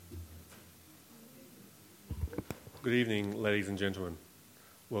Good evening, ladies and gentlemen.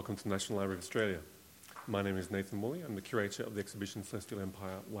 Welcome to the National Library of Australia. My name is Nathan Morley. I'm the curator of the exhibition Celestial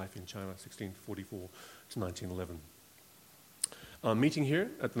Empire, Life in China, 1644 to 1911. Meeting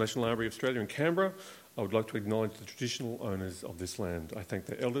here at the National Library of Australia in Canberra, I would like to acknowledge the traditional owners of this land. I thank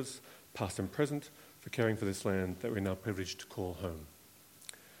their elders, past and present, for caring for this land that we're now privileged to call home.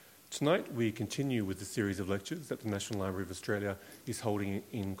 Tonight, we continue with the series of lectures that the National Library of Australia is holding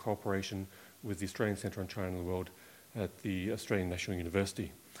in cooperation with the Australian Centre on China and the World at the Australian National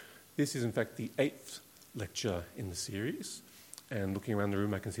University. This is, in fact, the 8th lecture in the series, and looking around the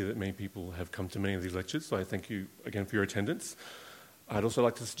room, I can see that many people have come to many of these lectures, so I thank you again for your attendance. I'd also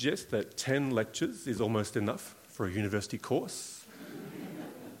like to suggest that 10 lectures is almost enough for a university course.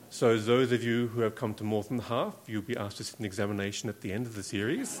 So those of you who have come to more than half, you'll be asked to sit an examination at the end of the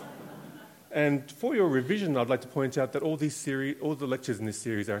series. And for your revision, I'd like to point out that all the lectures in this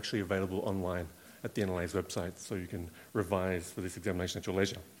series are actually available online at the NLA's website, so you can revise for this examination at your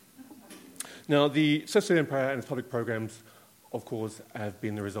leisure. Now, the Celestial Empire and its public programs, of course, have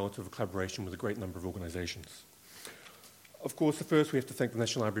been the result of a collaboration with a great number of organisations. Of course, first we have to thank the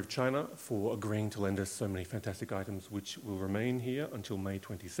National Library of China for agreeing to lend us so many fantastic items, which will remain here until May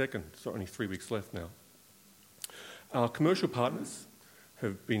 22nd, so only 3 weeks left now. Our commercial partners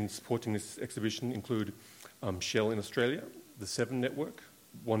have been supporting this exhibition include Shell in Australia, the Seven Network,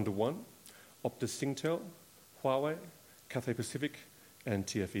 Wonder One, Optus Singtel, Huawei, Cathay Pacific, and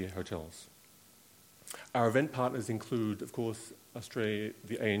TFE Hotels. Our event partners include, of course,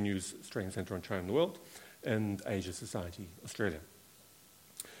 the ANU's Australian Centre on China and the World, and Asia Society Australia.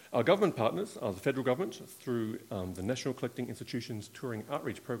 Our government partners are the federal government through the National Collecting Institutions Touring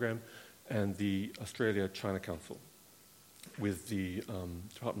Outreach Program and the Australia-China Council with the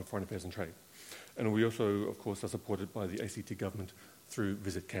Department of Foreign Affairs and Trade. And we also, of course, are supported by the ACT government through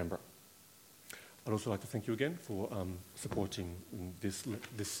Visit Canberra. I'd also like to thank you again for supporting this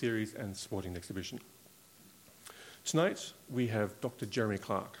series and supporting the exhibition. Tonight, we have Dr. Jeremy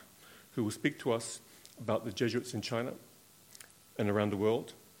Clark, who will speak to us about the Jesuits in China and around the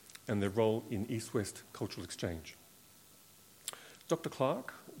world and their role in East-West cultural exchange. Dr.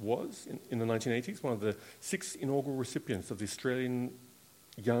 Clark was, in the 1980s, one of the 6 inaugural recipients of the Australian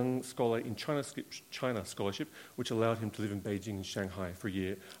Young Scholar in China Scholarship, which allowed him to live in Beijing and Shanghai for a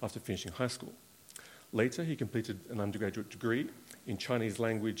year after finishing high school. Later, he completed an undergraduate degree in Chinese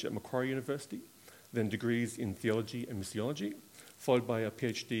language at Macquarie University, then degrees in theology and missiology, followed by a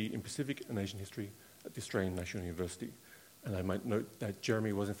PhD in Pacific and Asian history at the Australian National University. And I might note that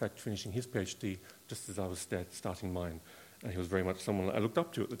Jeremy was, in fact, finishing his PhD just as I was starting mine, and he was very much someone I looked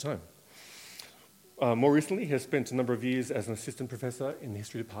up to at the time. More recently, he has spent a number of years as an assistant professor in the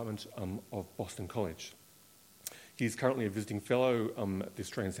history department of Boston College. He's currently a visiting fellow at the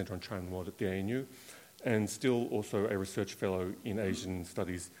Australian Centre on China and the World at the ANU, and still also a research fellow in Asian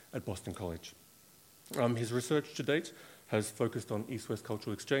Studies at Boston College. His research to date has focused on East-West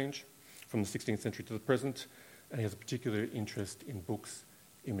cultural exchange from the 16th century to the present, and he has a particular interest in books,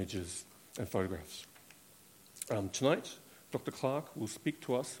 images, and photographs. Tonight, Dr. Clark will speak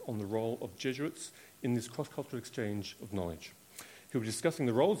to us on the role of Jesuits in this cross-cultural exchange of knowledge. He'll be discussing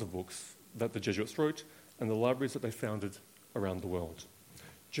the roles of books that the Jesuits wrote and the libraries that they founded around the world.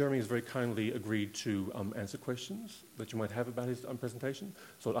 Jeremy has very kindly agreed to answer questions that you might have about his presentation,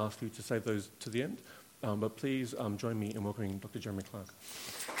 so I'd ask you to save those to the end. But please join me in welcoming Dr. Jeremy Clark.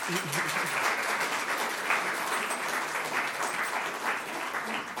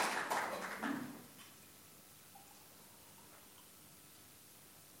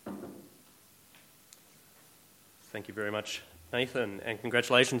 Thank you very much, Nathan, and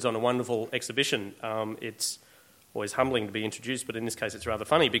congratulations on a wonderful exhibition. It's always humbling to be introduced, but in this case it's rather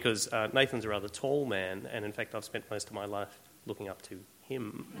funny because Nathan's a rather tall man, and in fact I've spent most of my life looking up to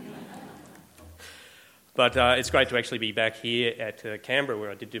him. But it's great to actually be back here at Canberra,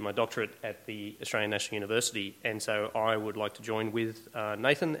 where I did do my doctorate at the Australian National University, and so I would like to join with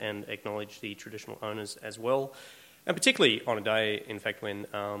Nathan and acknowledge the traditional owners as well, and particularly on a day, in fact, when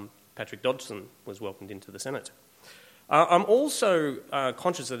Patrick Dodson was welcomed into the Senate. I'm also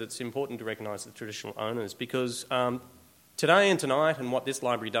conscious that it's important to recognise the traditional owners because today and tonight and what this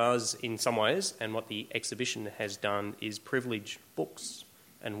library does in some ways and what the exhibition has done is privilege books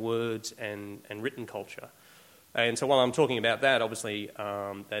and words and written culture. And so while I'm talking about that, obviously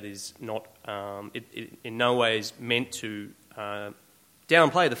that is not in no ways meant to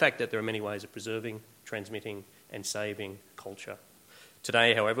downplay the fact that there are many ways of preserving, transmitting and saving culture.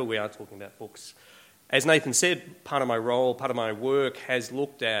 Today, however, we are talking about books. As Nathan said, part of my role, part of my work has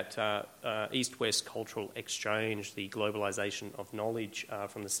looked at East-West cultural exchange, the globalisation of knowledge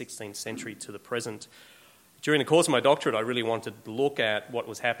from the 16th century to the present. During the course of my doctorate, I really wanted to look at what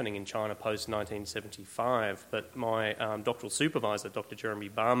was happening in China post-1975, but my doctoral supervisor, Dr. Jeremy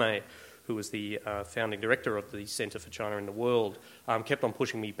Barmay, who was the founding director of the Centre for China and the World, kept on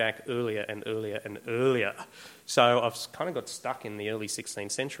pushing me back earlier and earlier and earlier. So I've kind of got stuck in the early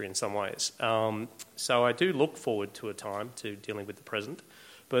 16th century in some ways. So I do look forward to a time to dealing with the present.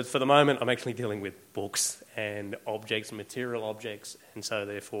 But for the moment, I'm actually dealing with books and objects, material objects, and so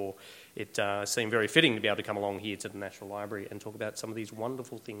therefore it seemed very fitting to be able to come along here to the National Library and talk about some of these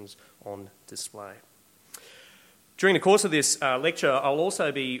wonderful things on display. During the course of this lecture, I'll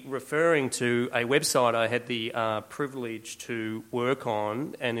also be referring to a website I had the privilege to work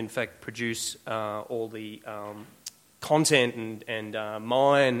on and in fact produce all the content and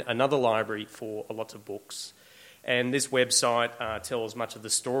mine another library for lots of books. And this website tells much of the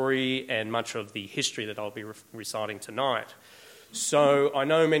story and much of the history that I'll be reciting tonight. So I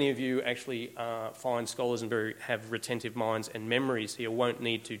know many of you actually fine scholars and have retentive minds and memories here, won't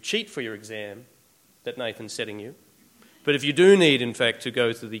need to cheat for your exam that Nathan's setting you. But if you do need, in fact, to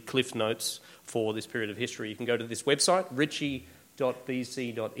go to the Cliff Notes for this period of history, you can go to this website, ritchie.bc.edu,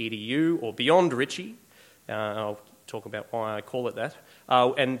 or Beyond Ritchie. I'll talk about why I call it that.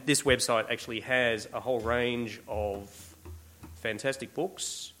 And this website actually has a whole range of fantastic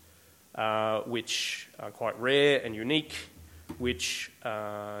books, which are quite rare and unique, which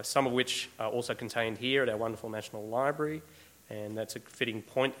some of which are also contained here at our wonderful National Library. And that's a fitting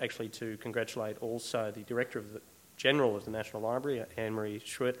point, actually, to congratulate also the Director General of the National Library, Anne-Marie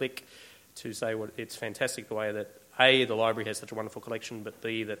Schwertlich, to say it's fantastic the way that, A, the library has such a wonderful collection, but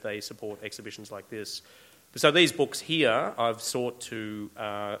B, that they support exhibitions like this. So these books here, I've sought to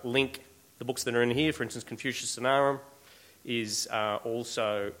link the books that are in here. For instance, Confucius Scenarum is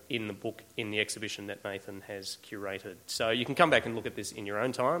also in the book in the exhibition that Nathan has curated. So you can come back and look at this in your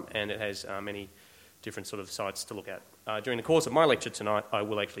own time, and it has many different sort of sites to look at. During the course of my lecture tonight, I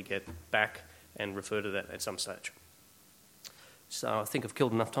will actually get back and refer to that at some stage. So I think I've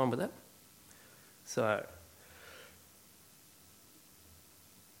killed enough time with that. So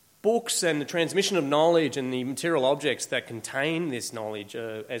books and the transmission of knowledge and the material objects that contain this knowledge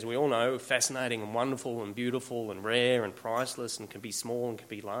are, as we all know, fascinating and wonderful and beautiful and rare and priceless and can be small and can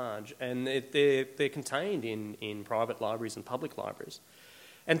be large. And they're contained in private libraries and public libraries.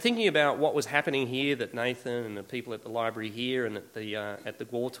 And thinking about what was happening here that Nathan and the people at the library here and at the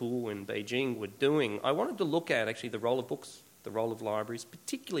Guotu in Beijing were doing, I wanted to look at actually the role of books, the role of libraries,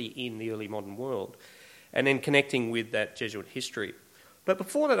 particularly in the early modern world, and then connecting with that Jesuit history. But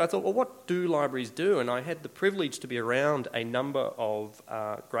before that, I thought, well, what do libraries do? And I had the privilege to be around a number of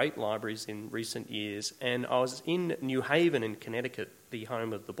great libraries in recent years, and I was in New Haven in Connecticut, the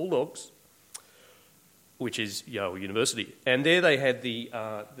home of the Bulldogs, which is Yale University. And there they had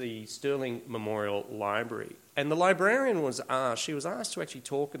the Sterling Memorial Library. And the librarian was asked to actually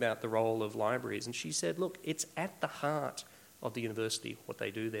talk about the role of libraries. And she said, look, it's at the heart of the university, what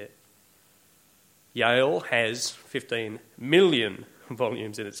they do there. Yale has 15 million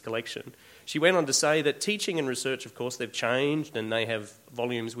volumes in its collection. She went on to say that teaching and research, of course, they've changed and they have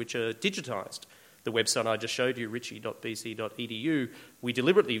volumes which are digitised. The website I just showed you, ritchie.bc.edu, we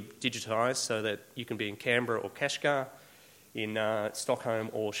deliberately digitise so that you can be in Canberra or Kashgar, in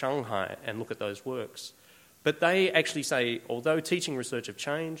Stockholm or Shanghai and look at those works. But they actually say, although teaching and research have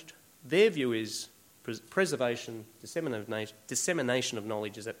changed, their view is preservation, dissemination of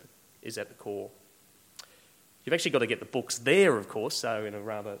knowledge is at the core. You've actually got to get the books there, of course, so in a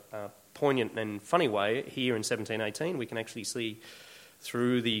rather poignant and funny way, here in 1718 we can actually see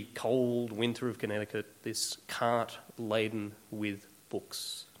through the cold winter of Connecticut this cart laden with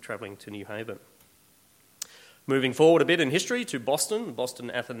books travelling to New Haven. Moving forward a bit in history to Boston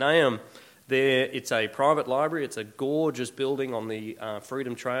Athenaeum. There, it's a private library. It's a gorgeous building on the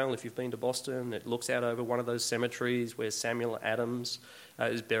Freedom Trail. If you've been to Boston, it looks out over one of those cemeteries where Samuel Adams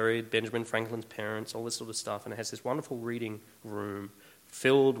is buried, Benjamin Franklin's parents, all this sort of stuff. And it has this wonderful reading room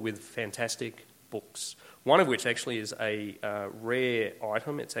filled with fantastic books, one of which actually is a rare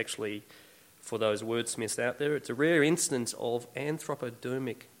item. It's actually, for those wordsmiths out there, it's a rare instance of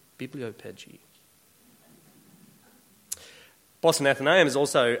anthropodermic bibliopegy. Boston Athenaeum is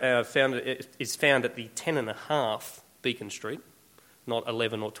also found at the 10.5 Beacon Street, not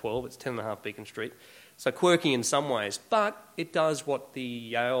 11 or 12, it's 10.5 Beacon Street. So quirky in some ways, but it does what the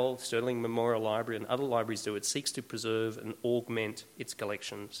Yale Sterling Memorial Library and other libraries do. It seeks to preserve and augment its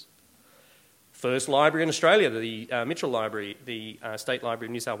collections. First library in Australia, the Mitchell Library, the State Library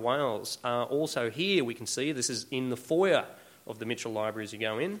of New South Wales. Also here we can see, this is in the foyer of the Mitchell Library as you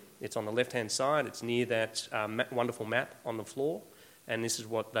go in. It's on the left-hand side. It's near that wonderful map on the floor. And this is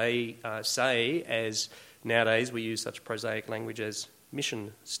what they say as Nowadays, we use such prosaic language as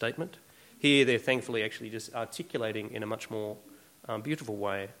mission statement. Here, they're thankfully actually just articulating in a much more beautiful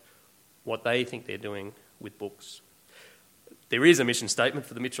way what they think they're doing with books. There is a mission statement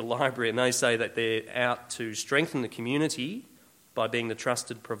for the Mitchell Library, and they say that they're out to strengthen the community by being the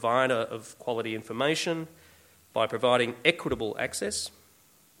trusted provider of quality information, by providing equitable access,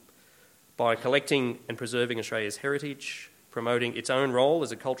 by collecting and preserving Australia's heritage, promoting its own role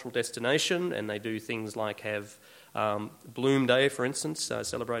as a cultural destination, and they do things like have Bloom Day, for instance,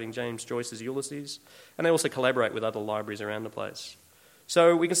 celebrating James Joyce's Ulysses, and they also collaborate with other libraries around the place.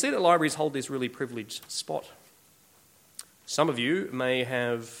 So we can see that libraries hold this really privileged spot. Some of you may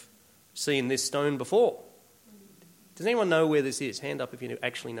have seen this stone before. Does anyone know where this is? Hand up if you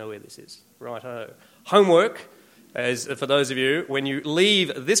actually know where this is. Righto. Homework, as for those of you, when you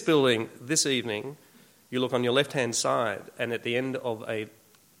leave this building this evening, you look on your left-hand side, and at the end of a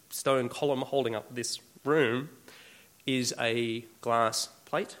stone column holding up this room is a glass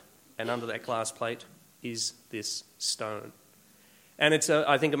plate, and under that glass plate is this stone. And it's,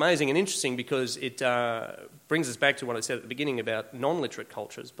 I think, amazing and interesting because it brings us back to what I said at the beginning about non-literate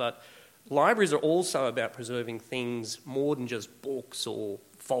cultures. But libraries are also about preserving things more than just books or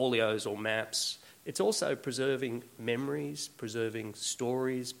folios or maps. It's also preserving memories, preserving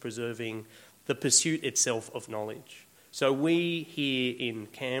stories, preserving the pursuit itself of knowledge. So we here in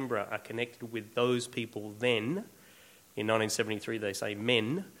Canberra are connected with those people then. In 1973 they say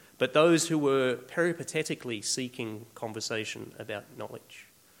men, but those who were peripatetically seeking conversation about knowledge.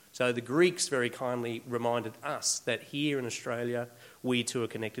 So the Greeks very kindly reminded us that here in Australia, we too are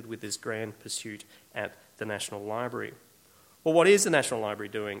connected with this grand pursuit at the National Library. Well, what is the National Library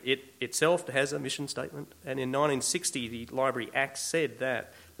doing? It itself has a mission statement, and in 1960 the Library Act said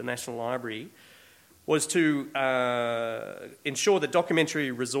that the National Library was to ensure that documentary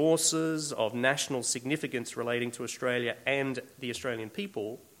resources of national significance relating to Australia and the Australian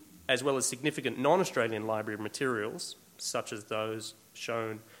people, as well as significant non-Australian library materials, such as those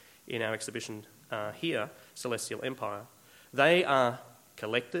shown in our exhibition here, Celestial Empire, they are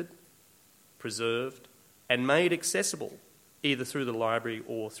collected, preserved, and made accessible, either through the library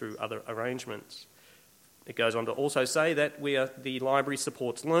or through other arrangements. It goes on to also say that the library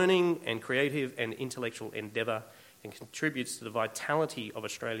supports learning and creative and intellectual endeavour and contributes to the vitality of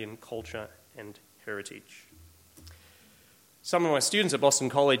Australian culture and heritage. Some of my students at Boston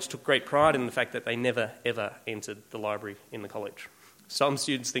College took great pride in the fact that they never, ever entered the library in the college. Some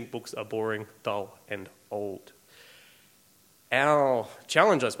students think books are boring, dull, and old. Our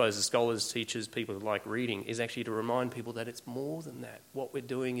challenge, I suppose, as scholars, teachers, people who like reading, is actually to remind people that it's more than that. What we're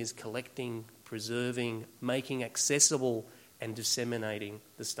doing is collecting, preserving, making accessible, and disseminating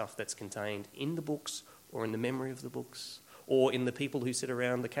the stuff that's contained in the books or in the memory of the books or in the people who sit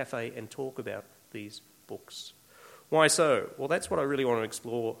around the cafe and talk about these books. Why so? Well, that's what I really want to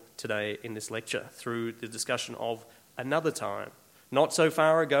explore today in this lecture through the discussion of another time, not so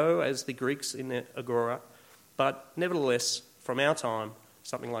far ago as the Greeks in the Agora, but nevertheless from our time,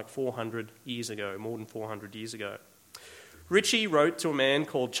 something like 400 years ago, more than 400 years ago. Ritchie wrote to a man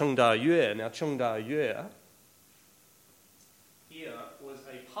called Cheng Da-yue. Now, Cheng Da-yue here was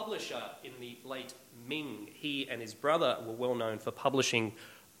a publisher in the late Ming. He and his brother were well known for publishing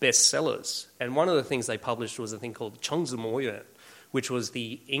bestsellers, and one of the things they published was a thing called Chengzi Moyuan, which was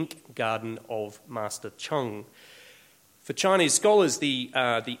the ink garden of Master Cheng. For Chinese scholars, the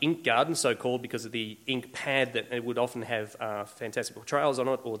ink garden, so-called because of the ink pad that it would often have fantastic portrayals on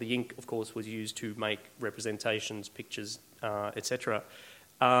it, or the ink, of course, was used to make representations, pictures, etc.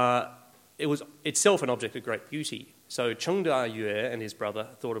 It was itself an object of great beauty. So Cheng Da-yue and his brother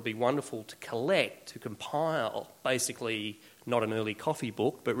thought it would be wonderful to collect, to compile, basically not an early coffee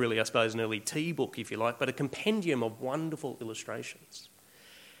book, but really, I suppose, an early tea book, if you like, but a compendium of wonderful illustrations.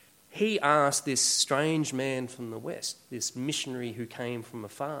 He asked this strange man from the West, this missionary who came from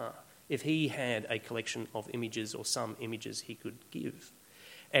afar, if he had a collection of images or some images he could give.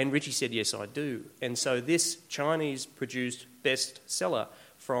 And Ritchie said, yes, I do. And so this Chinese-produced bestseller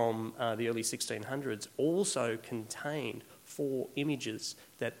from the early 1600s also contained 4 images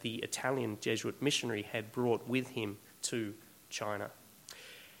that the Italian Jesuit missionary had brought with him to China.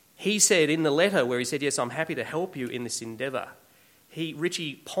 He said in the letter where he said, yes, I'm happy to help you in this endeavour,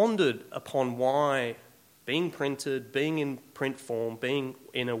 Ritchie pondered upon why being printed, being in print form, being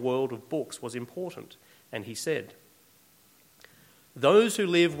in a world of books was important. And he said, those who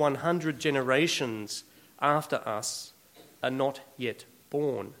live 100 generations after us are not yet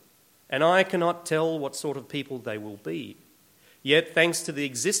born, and I cannot tell what sort of people they will be. Yet, thanks to the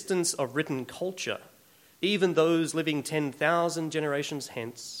existence of written culture, even those living 10,000 generations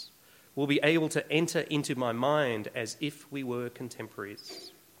hence will be able to enter into my mind as if we were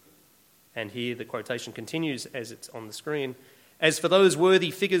contemporaries. And here the quotation continues as it's on the screen. As for those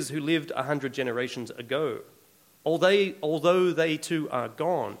worthy figures who lived 100 generations ago, although they too are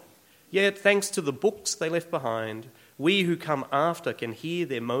gone, yet thanks to the books they left behind, we who come after can hear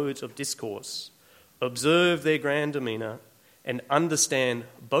their modes of discourse, observe their grand demeanour, and understand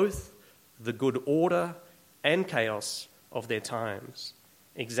both the good order and chaos of their times,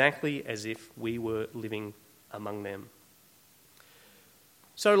 exactly as if we were living among them.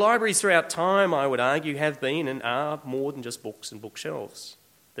 So libraries throughout time, I would argue, have been and are more than just books and bookshelves.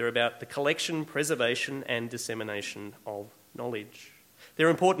 They're about the collection, preservation and dissemination of knowledge. They're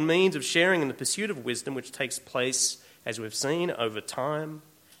important means of sharing in the pursuit of wisdom which takes place, as we've seen, over time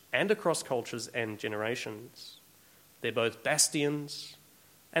and across cultures and generations. They're both bastions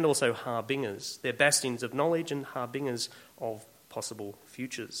and also harbingers. They're bastions of knowledge and harbingers of possible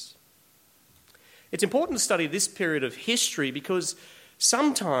futures. It's important to study this period of history because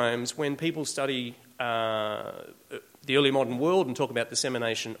sometimes when people study the early modern world and talk about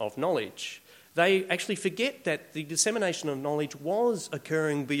dissemination of knowledge, they actually forget that the dissemination of knowledge was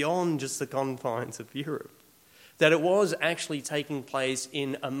occurring beyond just the confines of Europe, that it was actually taking place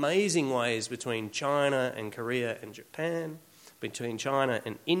in amazing ways between China and Korea and Japan, between China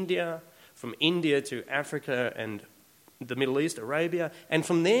and India, from India to Africa and the Middle East, Arabia, and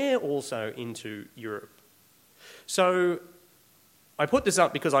from there also into Europe. So I put this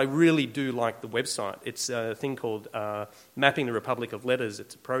up because I really do like the website. It's a thing called Mapping the Republic of Letters.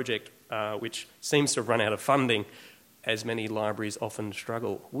 It's a project which seems to have run out of funding, as many libraries often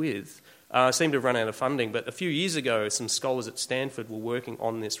struggle with. Seem to have run out of funding, but a few years ago, some scholars at Stanford were working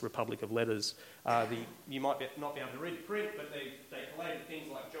on this Republic of Letters. You might not be able to read the print, but they collated things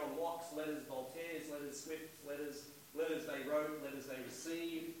like John Locke's letters, Voltaire's letters, Swift's letters, letters they wrote, letters they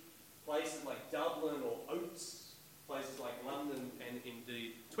received, places like Dublin or Oates, places like London and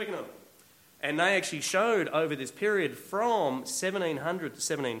indeed Twickenham. And they actually showed over this period from 1700 to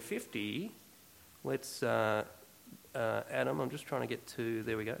 1750, Adam, I'm just trying to get to,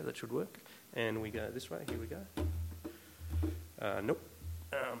 there we go, that should work. And we go this way, here we go. Nope.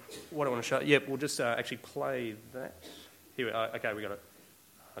 What I want to show, we'll just actually play that. Here we are, okay, we got it.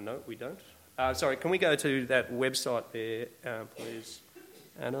 No, we don't. Sorry, can we go to that website there, please,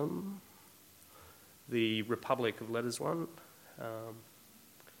 Adam? The Republic of Letters one.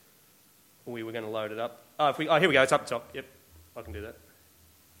 We were going to load it up. Here we go, it's up the top. Yep, I can do that.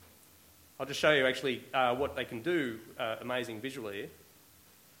 I'll just show you actually what they can do, amazing visually.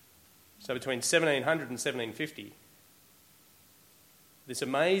 So between 1700 and 1750, this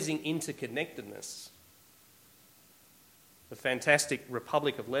amazing interconnectedness, the fantastic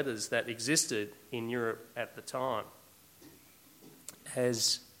Republic of Letters that existed in Europe at the time,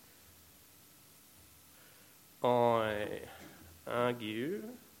 has, I argue,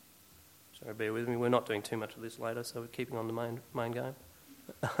 sorry, bear with me, we're not doing too much of this later, so we're keeping on the main game.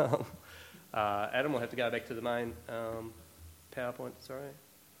 Adam will have to go back to the main PowerPoint, sorry.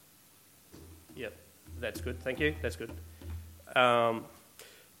 Yep, that's good, thank you, that's good.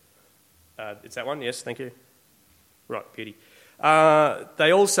 It's that one, yes, thank you. Right, beauty.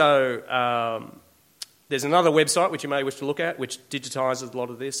 They also, there's another website which you may wish to look at, which digitises a lot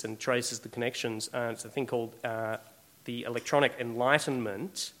of this and traces the connections. It's a thing called the Electronic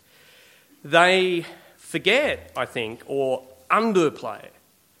Enlightenment. They forget, I think, or underplay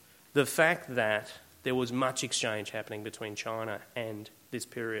the fact that there was much exchange happening between China and this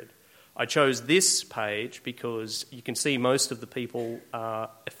period. I chose this page because you can see most of the people are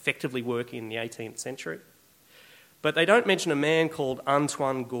effectively working in the 18th century. But they don't mention a man called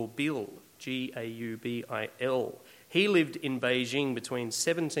Antoine Gaubil, Gaubil. He lived in Beijing between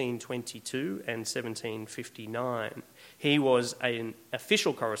 1722 and 1759. He was an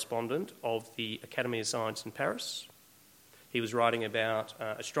official correspondent of the Academy of Science in Paris. He was writing about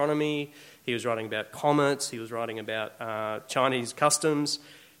astronomy, he was writing about comets, he was writing about Chinese customs.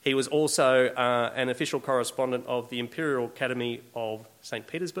 He was also an official correspondent of the Imperial Academy of St.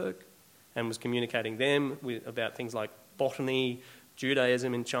 Petersburg and was communicating them about things like botany,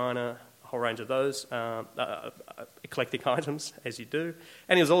 Judaism in China, a whole range of those eclectic items, as you do.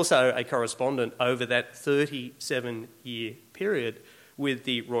 And he was also a correspondent over that 37-year period with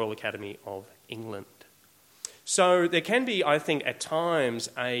the Royal Academy of England. So there can be, I think, at times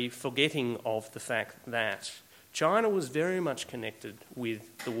a forgetting of the fact that China was very much connected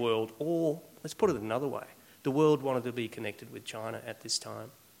with the world, or let's put it another way, the world wanted to be connected with China at this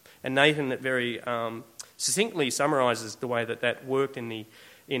time. And Nathan very succinctly summarises the way that worked in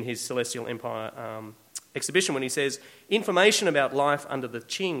his Celestial Empire exhibition when he says, information about life under the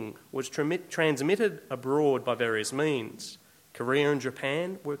Qing was transmitted abroad by various means. Korea and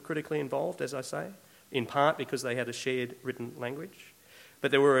Japan were critically involved, as I say, in part because they had a shared written language.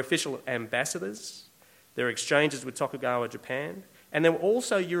 But there were official ambassadors, there were exchanges with Tokugawa Japan, and there were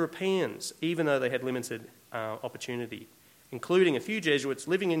also Europeans, even though they had limited opportunity, including a few Jesuits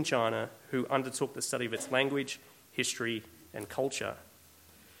living in China who undertook the study of its language, history, and culture.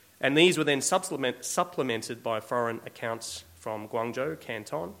 And these were then supplemented by foreign accounts from Guangzhou,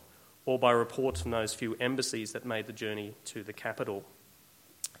 Canton, or by reports from those few embassies that made the journey to the capital.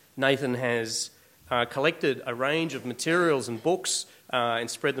 Nathan has collected a range of materials and books and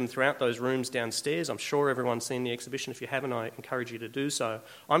spread them throughout those rooms downstairs. I'm sure everyone's seen the exhibition. If you haven't, I encourage you to do so.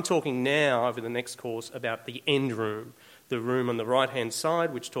 I'm talking now, over the next course, about the end room, the room on the right-hand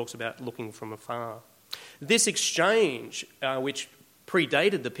side, which talks about looking from afar. This exchange, which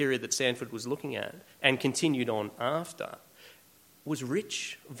predated the period that Sanford was looking at and continued on after, was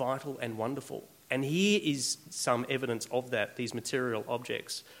rich, vital and wonderful. And here is some evidence of that, these material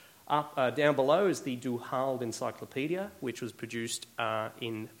objects. Down below is the Du Halde Encyclopedia, which was produced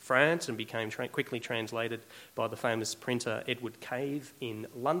in France and became quickly translated by the famous printer Edward Cave in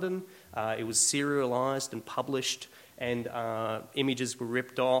London. It was serialised and published, and images were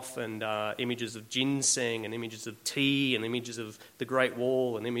ripped off, and images of ginseng and images of tea and images of the Great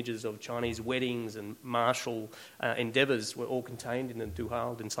Wall and images of Chinese weddings and martial endeavours were all contained in the Du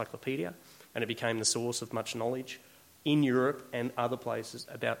Halde Encyclopedia, and it became the source of much knowledge in Europe and other places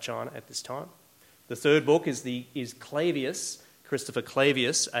about China at this time. The third book is Clavius, Christopher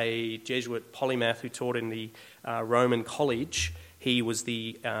Clavius, a Jesuit polymath who taught in the Roman college. He was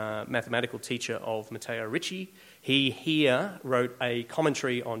the mathematical teacher of Matteo Ricci. He here wrote a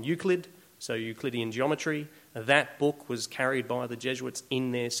commentary on Euclid, so Euclidean geometry. That book was carried by the Jesuits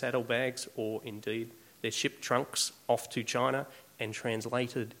in their saddlebags, or indeed their ship trunks, off to China and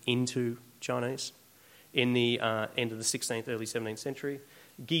translated into Chinese in the end of the 16th, early 17th century.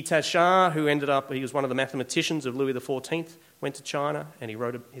 Guy Tachard, he was one of the mathematicians of Louis XIV, went to China and he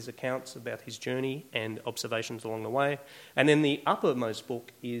wrote his accounts about his journey and observations along the way. And then the uppermost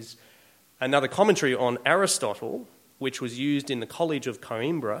book is another commentary on Aristotle, which was used in the College of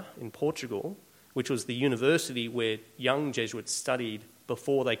Coimbra in Portugal, which was the university where young Jesuits studied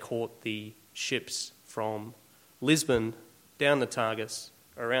before they caught the ships from Lisbon down the Tagus,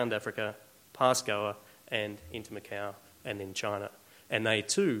 around Africa, past Goa, and into Macau, and then China. And they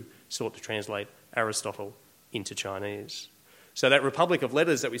too sought to translate Aristotle into Chinese. So that Republic of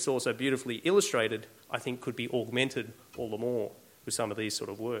Letters that we saw so beautifully illustrated, I think, could be augmented all the more with some of these sort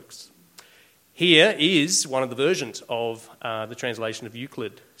of works. Here is one of the versions of the translation of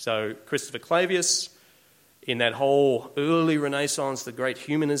Euclid. So Christopher Clavius, in that whole early Renaissance, the great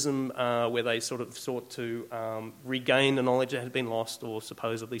humanism, where they sort of sought to regain the knowledge that had been lost, or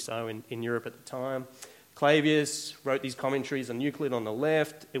supposedly so, in Europe at the time. Clavius wrote these commentaries on Euclid on the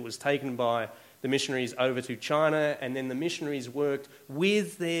left. It was taken by the missionaries over to China, and then the missionaries worked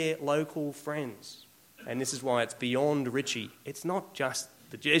with their local friends. And this is why it's beyond Ricci. It's not just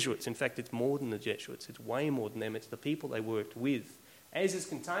the Jesuits. In fact, it's more than the Jesuits. It's way more than them. It's the people they worked with. As is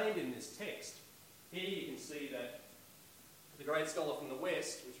contained in this text, here you can see that the great scholar from the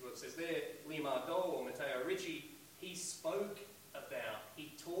West, which is what it says there, Limar Do or Matteo Ricci, he spoke about,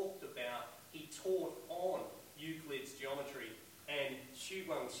 he talked about, he taught on Euclid's geometry, and Xu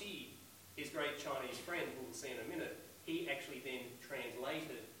Guangqi, his great Chinese friend, who we'll see in a minute, he actually then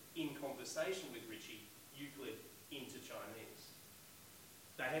translated, in conversation with Ricci, Euclid into Chinese.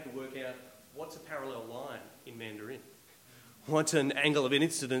 They had to work out what's a parallel line in Mandarin, what's an angle of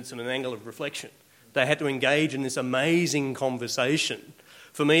incidence and an angle of reflection. They had to engage in this amazing conversation.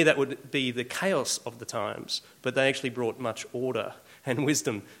 For me, that would be the chaos of the times, but they actually brought much order and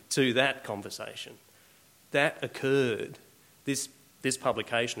wisdom to that conversation. That occurred, this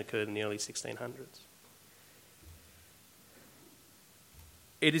publication occurred in the early 1600s.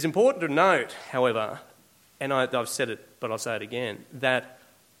 It is important to note, however, and I've said it, but I'll say it again, that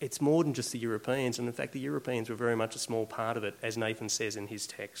it's more than just the Europeans, and in fact the Europeans were very much a small part of it, as Nathan says in his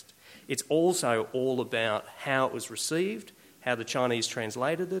text. It's also all about how it was received, how the Chinese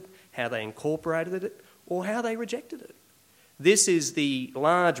translated it, how they incorporated it, or how they rejected it. This is the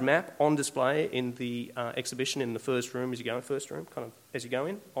large map on display in the exhibition in the first room, as you go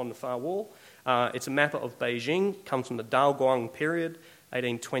in, on the far wall. It's a map of Beijing, comes from the Daoguang period,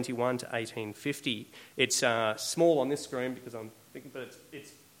 1821 to 1850. It's small on this screen because I'm thinking, but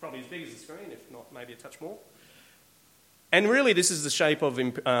it's probably as big as the screen, if not maybe a touch more. And really this is the shape of,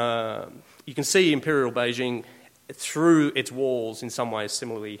 you can see Imperial Beijing. through its walls in some ways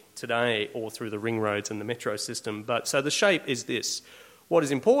similarly today, or through the ring roads and the metro system. But so the shape is this. What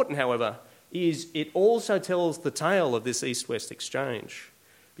is important, however, is it also tells the tale of this east-west exchange,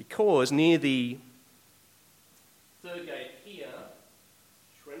 because near the third gate here,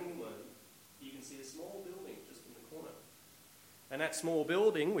 Schrenlin, you can see a small building just in the corner. And that small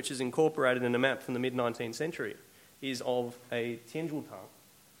building, which is incorporated in a map from the mid-19th century, is of a Tianzhutang.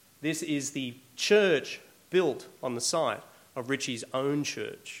 This is the church built on the site of Ritchie's own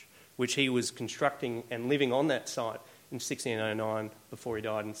church, which he was constructing and living on that site in 1609 before he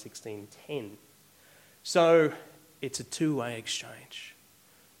died in 1610. So it's a two-way exchange.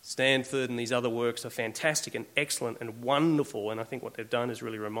 Stanford and these other works are fantastic and excellent and wonderful, and I think what they've done is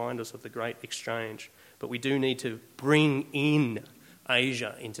really remind us of the great exchange. But we do need to bring in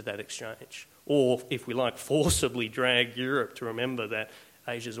Asia into that exchange, or, if we like, forcibly drag Europe to remember that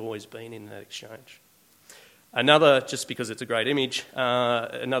Asia's always been in that exchange. Another, just because it's a great image,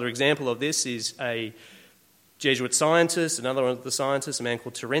 another example of this is a Jesuit scientist, another one of the scientists, a man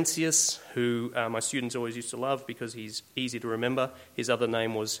called Terentius, who my students always used to love because he's easy to remember. His other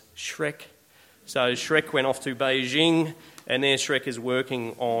name was Schreck. So Schreck went off to Beijing, and there Schreck is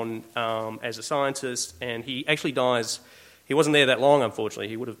working on as a scientist, and he actually dies. He wasn't there that long, unfortunately.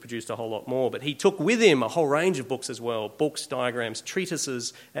 He would have produced a whole lot more. But he took with him a whole range of books as well, books, diagrams,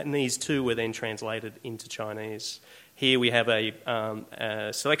 treatises, and these too were then translated into Chinese. Here we have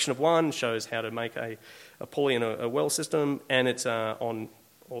a selection of one, shows how to make a pulley in a well system, and it's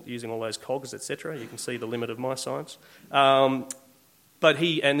using all those cogs, etc. You can see the limit of my science. And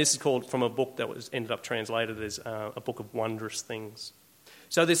this is called from a book that was ended up translated as a book of wondrous things.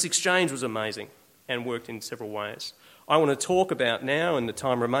 So this exchange was amazing and worked in several ways. I want to talk about now, in the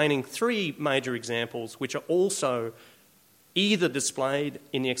time remaining, three major examples which are also either displayed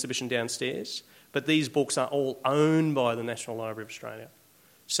in the exhibition downstairs, but these books are all owned by the National Library of Australia.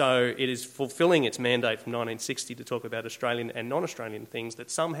 So it is fulfilling its mandate from 1960 to talk about Australian and non-Australian things, that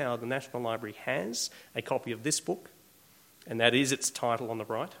somehow the National Library has a copy of this book, and that is its title on the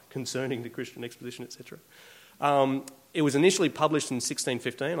right, Concerning the Christian Expedition, etc. It was initially published in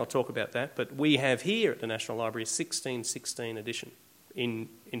 1615, I'll talk about that, but we have here at the National Library a 1616 edition in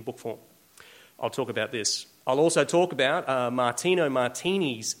book form. I'll talk about this. I'll also talk about Martino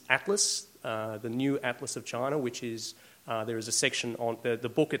Martini's atlas, the new Atlas of China, which is, there is a section on, the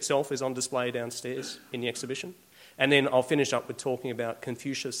book itself is on display downstairs in the exhibition. And then I'll finish up with talking about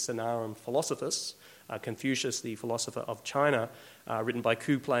Confucius Sinarum Philosophus, Confucius, the philosopher of China, written by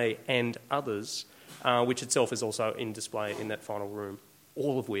Couplay and others, which itself is also in display in that final room,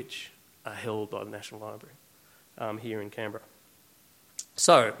 all of which are held by the National Library here in Canberra.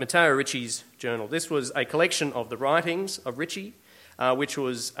 So, Matteo Ricci's journal. This was a collection of the writings of Ricci, which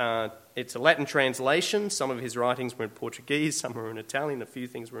was, it's a Latin translation. Some of his writings were in Portuguese, some were in Italian, a few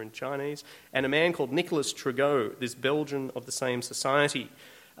things were in Chinese. And a man called Nicolas Turgot, this Belgian of the same society,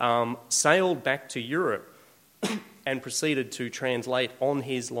 sailed back to Europe and proceeded to translate on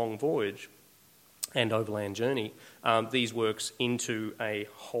his long voyage and overland journey these works into a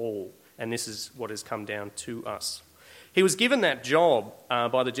whole. And this is what has come down to us. He was given that job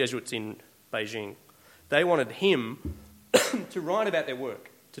by the Jesuits in Beijing. They wanted him to write about their work,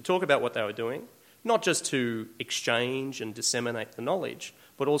 to talk about what they were doing, not just to exchange and disseminate the knowledge,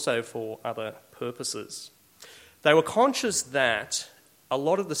 but also for other purposes. They were conscious that a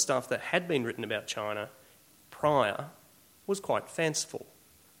lot of the stuff that had been written about China prior was quite fanciful.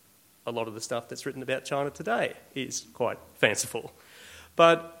 A lot of the stuff that's written about China today is quite fanciful.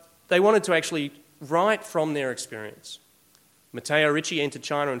 But they wanted to actually write from their experience. Matteo Ricci entered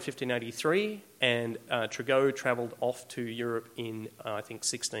China in 1583, and Turgot travelled off to Europe in, I think,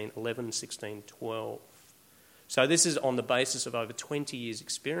 1611, 1612. So this is on the basis of over 20 years'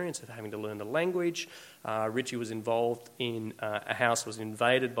 experience of having to learn the language. Ricci was involved in a house that was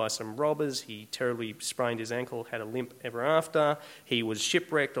invaded by some robbers. He terribly sprained his ankle, had a limp ever after. He was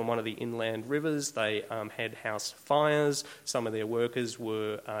shipwrecked on one of the inland rivers. They had house fires. Some of their workers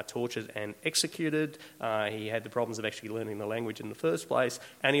were tortured and executed. He had the problems of actually learning the language in the first place,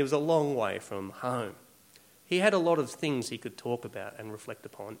 and he was a long way from home. He had a lot of things he could talk about and reflect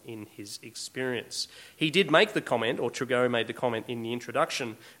upon in his experience. He did make the comment, or Turgot made the comment in the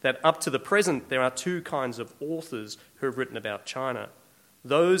introduction, that up to the present there are two kinds of authors who have written about China.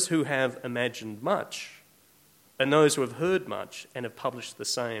 Those who have imagined much, and those who have heard much and have published the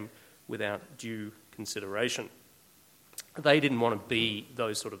same without due consideration. They didn't want to be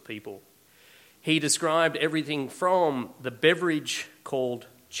those sort of people. He described everything from the beverage called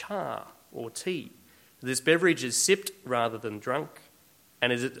cha, or tea. This beverage is sipped rather than drunk,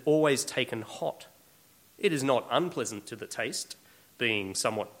 and is always taken hot. It is not unpleasant to the taste, being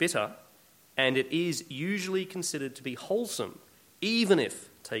somewhat bitter, and it is usually considered to be wholesome, even if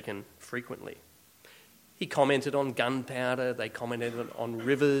taken frequently. He commented on gunpowder, they commented on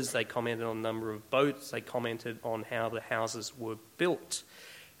rivers, they commented on the number of boats, they commented on how the houses were built,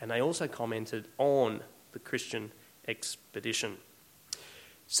 and they also commented on the Christian expedition.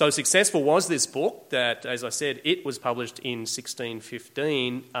 So successful was this book that, as I said, it was published in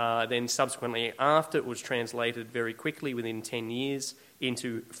 1615. Then subsequently after, it was translated very quickly within 10 years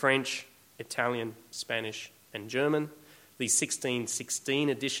into French, Italian, Spanish and German. The 1616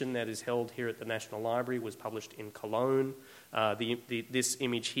 edition that is held here at the National Library was published in Cologne. This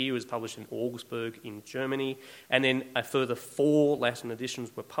image here was published in Augsburg in Germany. And then a further 4 Latin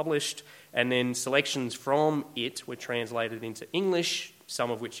editions were published. And then selections from it were translated into English,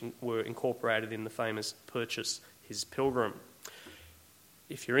 some of which were incorporated in the famous Purchas His Pilgrim.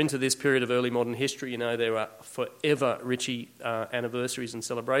 If you're into this period of early modern history, you know there are forever Ritchie anniversaries and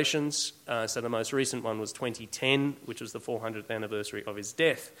celebrations. So the most recent one was 2010, which was the 400th anniversary of his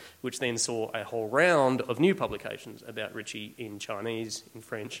death, which then saw a whole round of new publications about Ritchie in Chinese, in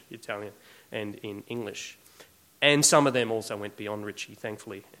French, Italian, and in English. And some of them also went beyond Ritchie,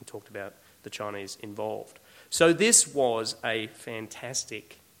 thankfully, and talked about the Chinese involved. So this was a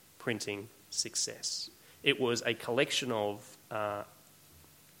fantastic printing success. It was a collection of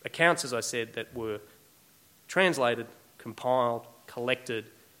accounts, as I said, that were translated, compiled, collected,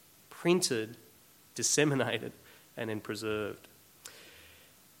 printed, disseminated, and then preserved.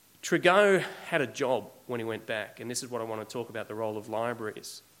 Trigot had a job when he went back, and this is what I want to talk about, the role of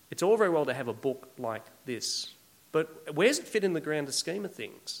libraries. It's all very well to have a book like this, but where does it fit in the grander scheme of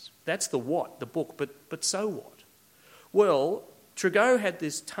things? That's the what, the book, but so what? Well, Trigot had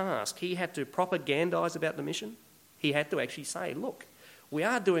this task. He had to propagandise about the mission. He had to actually say, look, we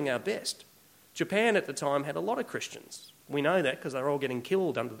are doing our best. Japan at the time had a lot of Christians. We know that because they were all getting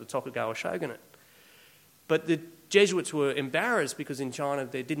killed under the Tokugawa shogunate. But the Jesuits were embarrassed because in China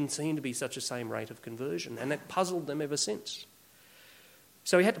there didn't seem to be such a same rate of conversion, and that puzzled them ever since.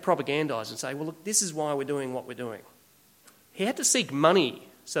 So he had to propagandise and say, well, look, this is why we're doing what we're doing. He had to seek money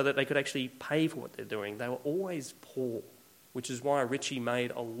so that they could actually pay for what they're doing. They were always poor, which is why Ritchie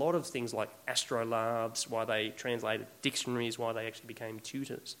made a lot of things like astrolabes, why they translated dictionaries, why they actually became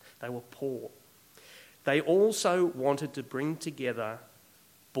tutors. They were poor. They also wanted to bring together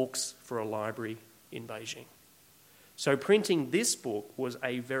books for a library in Beijing. So printing this book was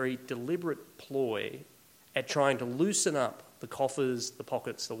a very deliberate ploy at trying to loosen up the coffers, the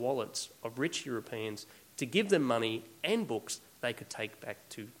pockets, the wallets of rich Europeans to give them money and books they could take back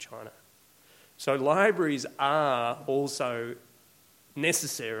to China. So libraries are also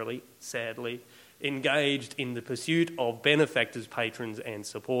necessarily, sadly, engaged in the pursuit of benefactors, patrons and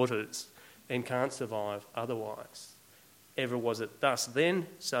supporters and can't survive otherwise. Ever was it thus then,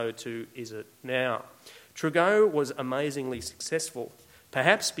 so too is it now. Trigot was amazingly successful,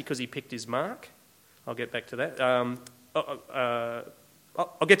 perhaps because he picked his mark. I'll get back to that.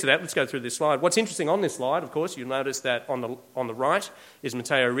 I'll get to that. Let's go through this slide. What's interesting on this slide, of course, you'll notice that on the right is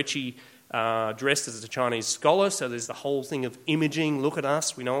Matteo Ritchie dressed as a Chinese scholar. So there's the whole thing of imaging. Look at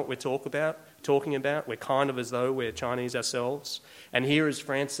us. We know what we're talking about. We're kind of as though we're Chinese ourselves. And here is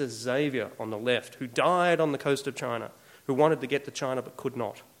Francis Xavier on the left, who died on the coast of China, who wanted to get to China but could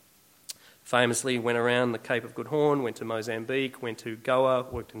not. Famously went around the Cape of Good Horn, went to Mozambique, went to Goa,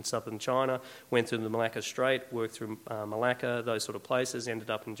 worked in southern China, went through the Malacca Strait, worked through Malacca, those sort of places, ended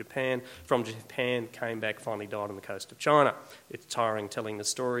up in Japan. From Japan, came back, finally died on the coast of China. It's tiring telling the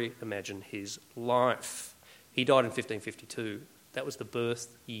story. Imagine his life. He died in 1552. That was the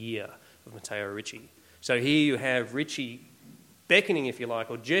birth year of Matteo Ritchie. So here you have Ritchie beckoning, if you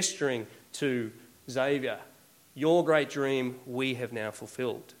like, or gesturing to Xavier, your great dream we have now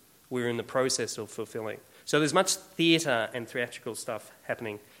fulfilled. We're in the process of fulfilling. So there's much theatre and theatrical stuff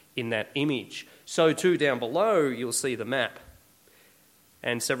happening in that image. So too, down below, you'll see the map.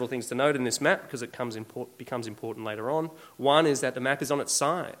 And several things to note in this map, because it becomes important later on. One is that the map is on its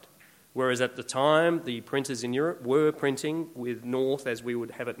side, whereas at the time, the printers in Europe were printing with north as we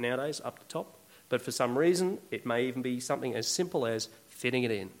would have it nowadays, up the top. But for some reason, it may even be something as simple as fitting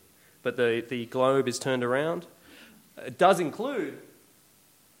it in. But the globe is turned around. It does include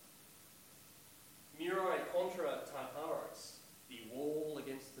Murae contra Tartaros, the wall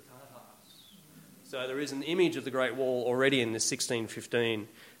against the Tartars. So there is an image of the Great Wall already in the 1615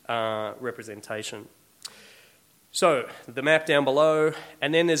 representation. So the map down below,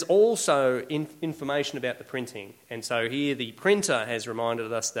 and then there's also information about the printing. And so here the printer has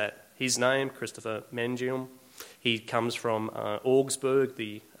reminded us that his name, Christopher Mangium, He comes from Augsburg,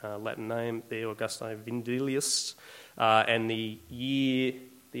 the Latin name there, Auguste Vindelius, and the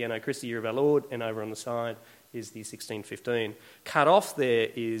Anno Christi year of our Lord, and over on the side is the 1615. Cut off there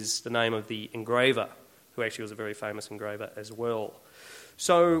is the name of the engraver, who actually was a very famous engraver as well.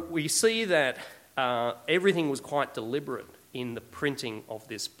 So we see that everything was quite deliberate in the printing of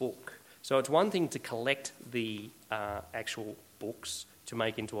this book. So it's one thing to collect the actual books to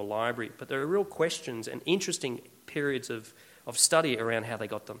make into a library, but there are real questions and interesting periods of study around how they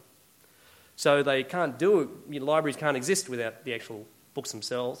got them. So they can't do it, libraries can't exist without the actual books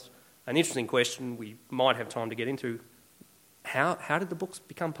themselves. An interesting question we might have time to get into, how did the books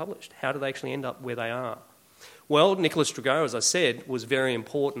become published? How did they actually end up where they are? Well, Nicolas Turgot, as I said, was very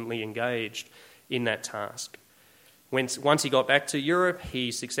importantly engaged in that task. Once he got back to Europe, he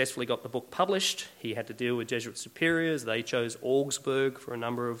successfully got the book published. He had to deal with Jesuit superiors. They chose Augsburg for a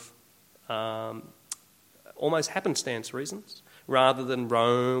number of almost happenstance reasons, rather than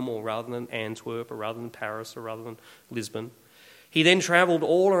Rome or rather than Antwerp or rather than Paris or rather than Lisbon. He then travelled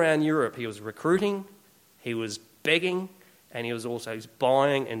all around Europe. He was recruiting, he was begging, and he was also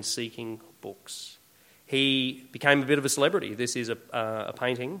buying and seeking books. He became a bit of a celebrity. This is a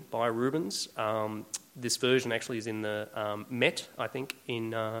painting by Rubens. This version actually is in the Met, I think,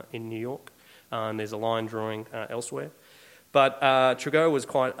 in New York. And there's a line drawing elsewhere. But Turgot was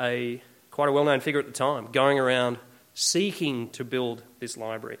quite a well-known figure at the time, going around seeking to build this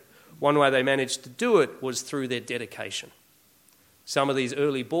library. One way they managed to do it was through their dedication. Some of these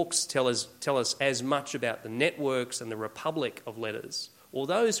early books tell us as much about the networks and the republic of letters, or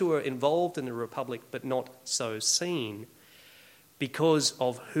those who were involved in the republic but not so seen, because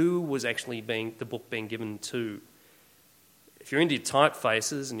of who was actually the book being given to. If you're into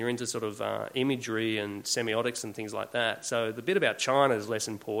typefaces and you're into sort of imagery and semiotics and things like that, so the bit about China is less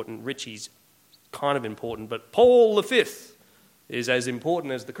important. Ritchie's kind of important, but Paul V is as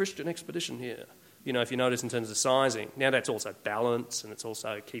important as the Christian expedition here. If you notice in terms of sizing. Now that's also balance, and it's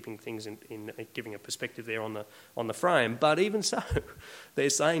also keeping things in giving a perspective there on the frame. But even so,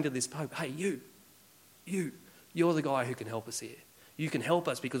 they're saying to this Pope, hey, you're the guy who can help us here. You can help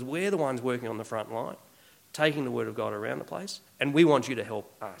us because we're the ones working on the front line, taking the word of God around the place, and we want you to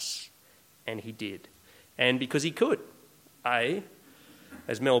help us. And he did. And because he could.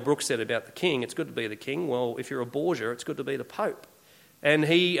 As Mel Brooks said about the king, it's good to be the king. Well, if you're a Borgia, it's good to be the Pope. And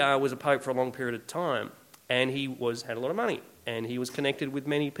he was a pope for a long period of time, and he had a lot of money, and he was connected with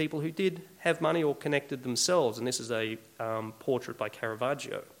many people who did have money or connected themselves, and this is a portrait by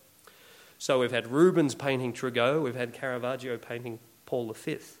Caravaggio. So we've had Rubens painting Turgot, we've had Caravaggio painting Paul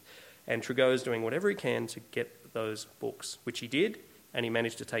V, and Turgot's doing whatever he can to get those books, which he did, and he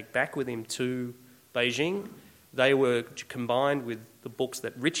managed to take back with him to Beijing. They were combined with the books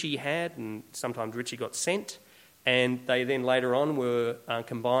that Ritchie had, and sometimes Ritchie got sent, and they then later on were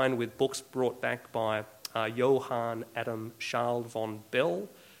combined with books brought back by Johann Adam Charles von Bell,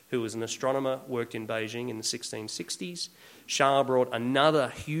 who was an astronomer, worked in Beijing in the 1660s. Charles brought another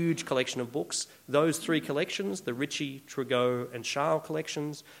huge collection of books. Those three collections, the Ritchie, Turgot and Charles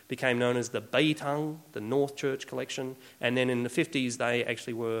collections, became known as the Beitang, the North Church collection. And then in the 50s they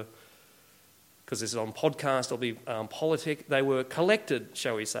actually were, because this is on podcast, I'll be politic, they were collected,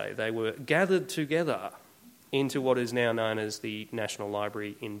 shall we say. They were gathered together into what is now known as the National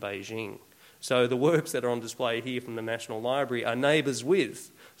Library in Beijing. So the works that are on display here from the National Library are neighbours with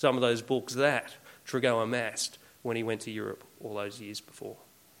some of those books that Turgot amassed when he went to Europe all those years before.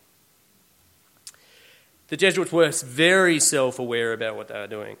 The Jesuits were very self-aware about what they were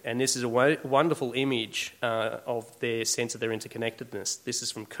doing, and this is a wonderful image of their sense of their interconnectedness. This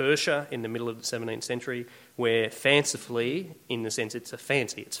is from Kershaw in the middle of the 17th century, where fancifully, in the sense it's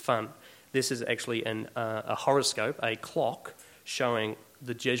it's fun, this is actually a horoscope, a clock, showing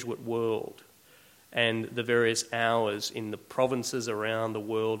the Jesuit world and the various hours in the provinces around the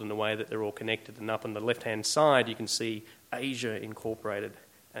world and the way that they're all connected. And up on the left-hand side, you can see Asia incorporated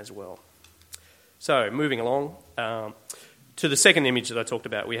as well. So, moving along to the second image that I talked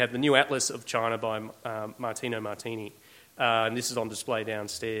about, we have the New Atlas of China by Martino Martini. And this is on display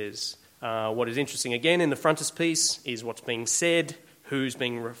downstairs. What is interesting, again, in the frontispiece is what's being said, who's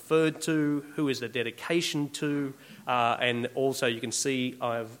being referred to, who is the dedication to, and also you can see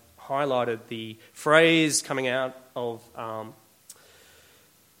I've highlighted the phrase coming out of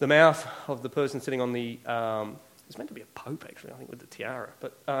the mouth of the person sitting on the... it's meant to be a pope, actually, I think, with the tiara.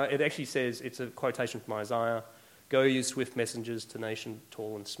 But it actually says, it's a quotation from Isaiah, "Go you swift messengers to nation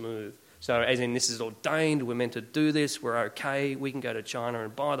tall and smooth." So as in, this is ordained, we're meant to do this, we're okay, we can go to China.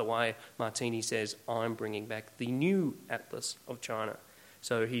 And by the way, Martini says, I'm bringing back the new Atlas of China.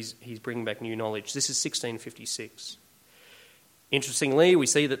 So he's bringing back new knowledge. This is 1656. Interestingly, we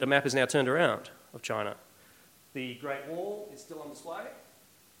see that the map is now turned around of China. The Great Wall is still on display,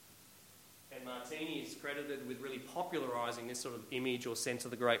 and Martini is credited with really popularising this sort of image or sense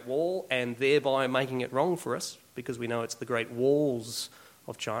of the Great Wall, and thereby making it wrong for us, because we know it's the Great Walls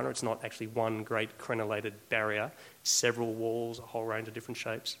of China. It's not actually one great crenellated barrier, several walls, a whole range of different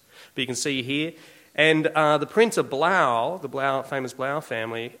shapes. But you can see here, and the printer Blau, the famous Blau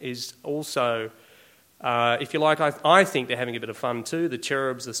family, is also... if you like, I think they're having a bit of fun too. The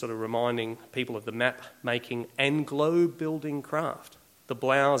cherubs are sort of reminding people of the map-making and globe-building craft. The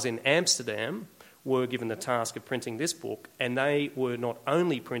Blaus in Amsterdam were given the task of printing this book, and they were not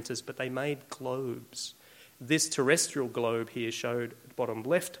only printers, but they made globes. This terrestrial globe here showed at the bottom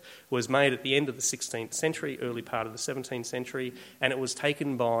left was made at the end of the 16th century, early part of the 17th century, and it was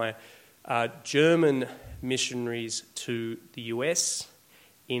taken by German missionaries to the US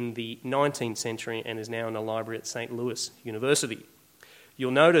in the 19th century and is now in a library at St. Louis University.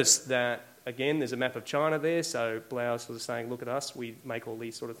 You'll notice that, again, there's a map of China there, so Blau is sort of saying, look at us, we make all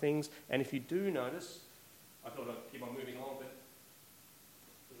these sort of things. And if you do notice, I thought I'd keep on moving on, but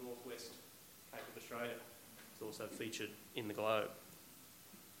the Northwest Cape of Australia is also featured in the globe.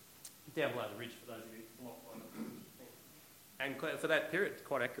 Down below the ridge, for those of you who blocked by the thing. And for that period, it's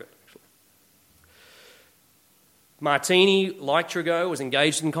quite accurate, actually. Martini, like Turgot, was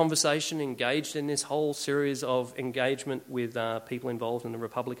engaged in conversation, engaged in this whole series of engagement with people involved in the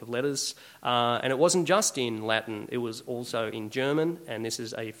Republic of Letters. And it wasn't just in Latin, it was also in German, and this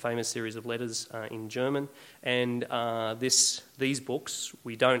is a famous series of letters in German. And these books,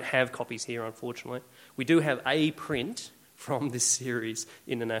 we don't have copies here, unfortunately. We do have a print from this series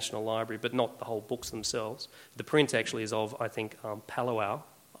in the National Library, but not the whole books themselves. The print actually is of, I think, Palau,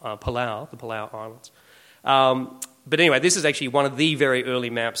 the Palau Islands. But anyway, this is actually one of the very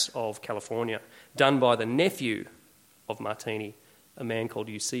early maps of California, done by the nephew of Martini, a man called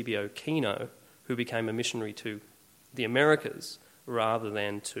Eusebio Kino, who became a missionary to the Americas rather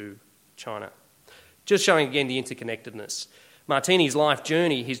than to China. Just showing again the interconnectedness. Martini's life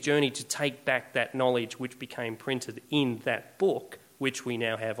journey, his journey to take back that knowledge which became printed in that book, which we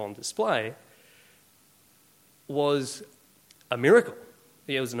now have on display, was a miracle.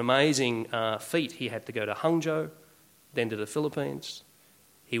 It was an amazing feat. He had to go to Hangzhou, then to the Philippines.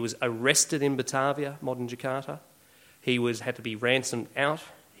 He was arrested in Batavia, modern Jakarta. He had to be ransomed out.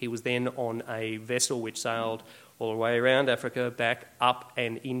 He was then on a vessel which sailed all the way around Africa, back up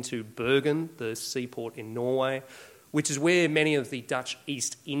and into Bergen, the seaport in Norway, which is where many of the Dutch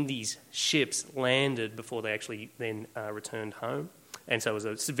East Indies ships landed before they actually then returned home. And so it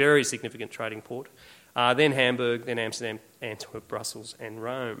was a very significant trading port. Then Hamburg, then Amsterdam, Antwerp, Brussels, and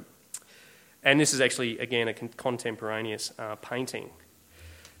Rome. And this is actually, again, a contemporaneous painting.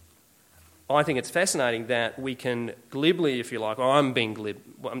 I think it's fascinating that we can glibly, if you like, I'm being glib,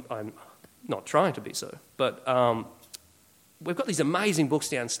 I'm not trying to be so, but we've got these amazing books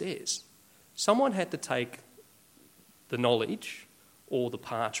downstairs. Someone had to take the knowledge, or the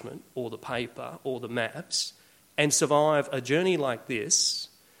parchment, or the paper, or the maps, and survive a journey like this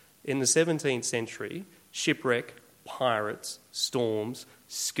in the 17th century, shipwreck, pirates, storms,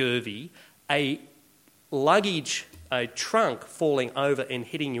 scurvy, a luggage, a trunk falling over and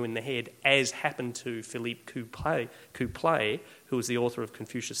hitting you in the head, as happened to Philippe Couplé, who was the author of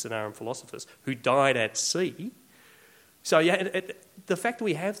Confucius Sinarum Philosophus, who died at sea. So the fact that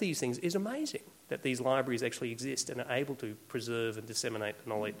we have these things is amazing, that these libraries actually exist and are able to preserve and disseminate the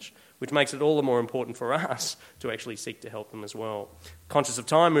knowledge, which makes it all the more important for us to actually seek to help them as well. Conscious of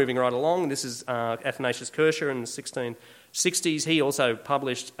time, moving right along, this is Athanasius Kircher in the 1660s. He also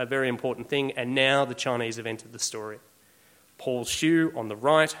published a very important thing, and now the Chinese have entered the story. Paul Hsu on the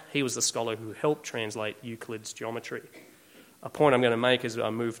right, he was the scholar who helped translate Euclid's geometry. A point I'm going to make as I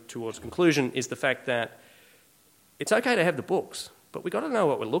move towards conclusion is the fact that it's okay to have the books, but we've got to know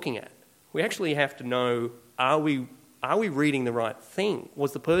what we're looking at. We actually have to know, are we reading the right thing?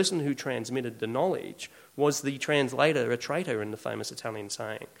 Was the person who transmitted the knowledge, was the translator a traitor, in the famous Italian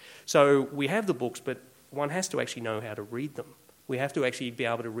saying? So we have the books, but one has to actually know how to read them. We have to actually be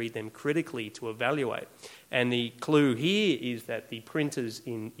able to read them critically to evaluate. And the clue here is that the printers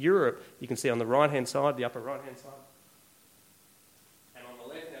in Europe, you can see on the right-hand side, the upper right-hand side, and on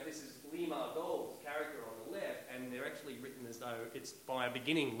the left, now this is Li Ma Do's character on the left, and they're actually written as though it's by a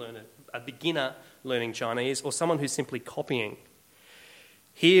beginner learning Chinese, or someone who's simply copying.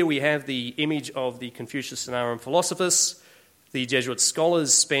 Here we have the image of the Confucius Sinarum Philosophus. The Jesuit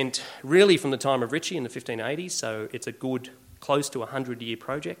scholars spent really from the time of Ritchie in the 1580s, so it's a good, close to 100-year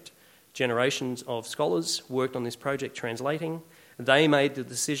project. Generations of scholars worked on this project translating. And They made the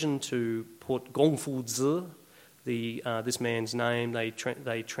decision to put Gongfu Zi, this man's name, they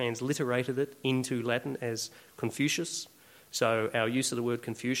transliterated it into Latin as Confucius. So our use of the word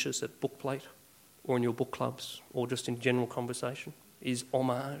Confucius at bookplate or in your book clubs or just in general conversation is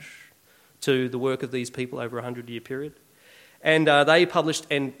homage to the work of these people over a 100-year period. And they published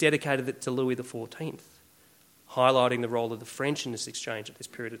and dedicated it to Louis XIV, highlighting the role of the French in this exchange at this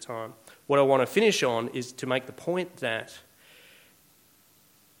period of time. What I want to finish on is to make the point that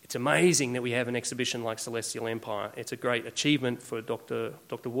it's amazing that we have an exhibition like Celestial Empire. It's a great achievement for Dr.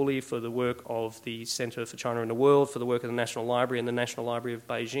 Woolley, for the work of the Centre for China and the World, for the work of the National Library and the National Library of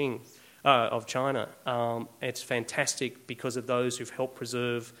Beijing, of China. It's fantastic because of those who've helped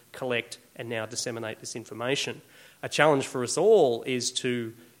preserve, collect, and now disseminate this information. A challenge for us all is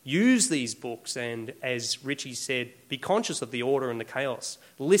to use these books and, as Richie said, be conscious of the order and the chaos.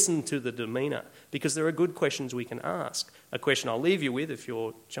 Listen to the demeanour, because there are good questions we can ask. A question I'll leave you with, if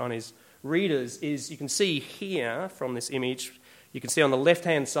you're Chinese readers, is you can see here from this image, you can see on the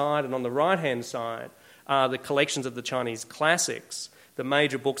left-hand side and on the right-hand side are the collections of the Chinese classics, the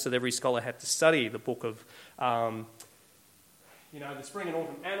major books that every scholar had to study, the book of the Spring and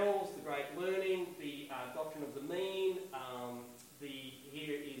Autumn Annals, the Great Learning, the Doctrine of the Mean.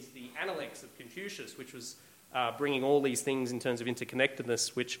 Here is the Analects of Confucius, which was bringing all these things in terms of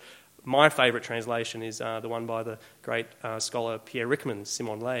interconnectedness, which my favourite translation is the one by the great scholar Pierre Rickman,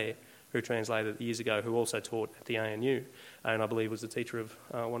 Simon Lay, who translated it years ago, who also taught at the ANU, and I believe was the teacher of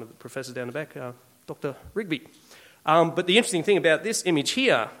one of the professors down the back, Dr. Rigby. But the interesting thing about this image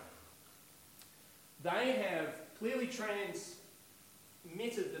here, they have clearly transmitted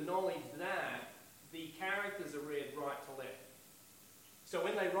the knowledge that the characters are read right to left. So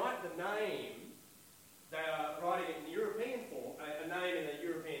when they write the name, they are writing it in European form, a name in a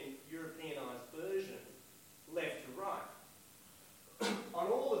Europeanized version, left to right. On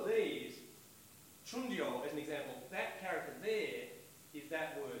all of these, Chundio, as an example, that character there is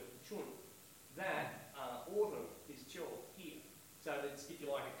that word chun. That autumn is chill here. So that's, if you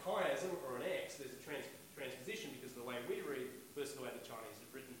like, a chiasm or an X, there's a transposition because of the way we read versus the way the Chinese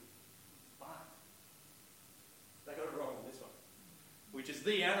have written. But they got it wrong in this one, which is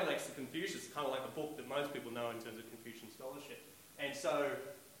the Analects of Confucius, kind of like the book that most people know in terms of Confucian scholarship. And so,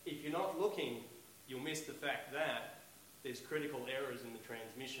 if you're not looking, you'll miss the fact that there's critical errors in the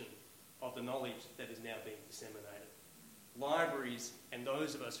transmission of the knowledge that is now being disseminated. Libraries and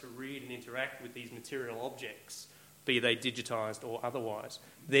those of us who read and interact with these material objects, be they digitised or otherwise,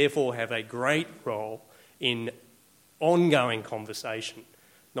 therefore have a great role in ongoing conversation,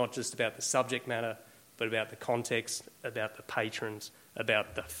 not just about the subject matter, but about the context, about the patrons,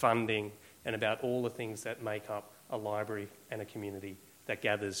 about the funding, and about all the things that make up a library and a community that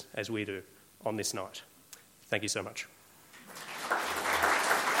gathers as we do on this night. Thank you so much.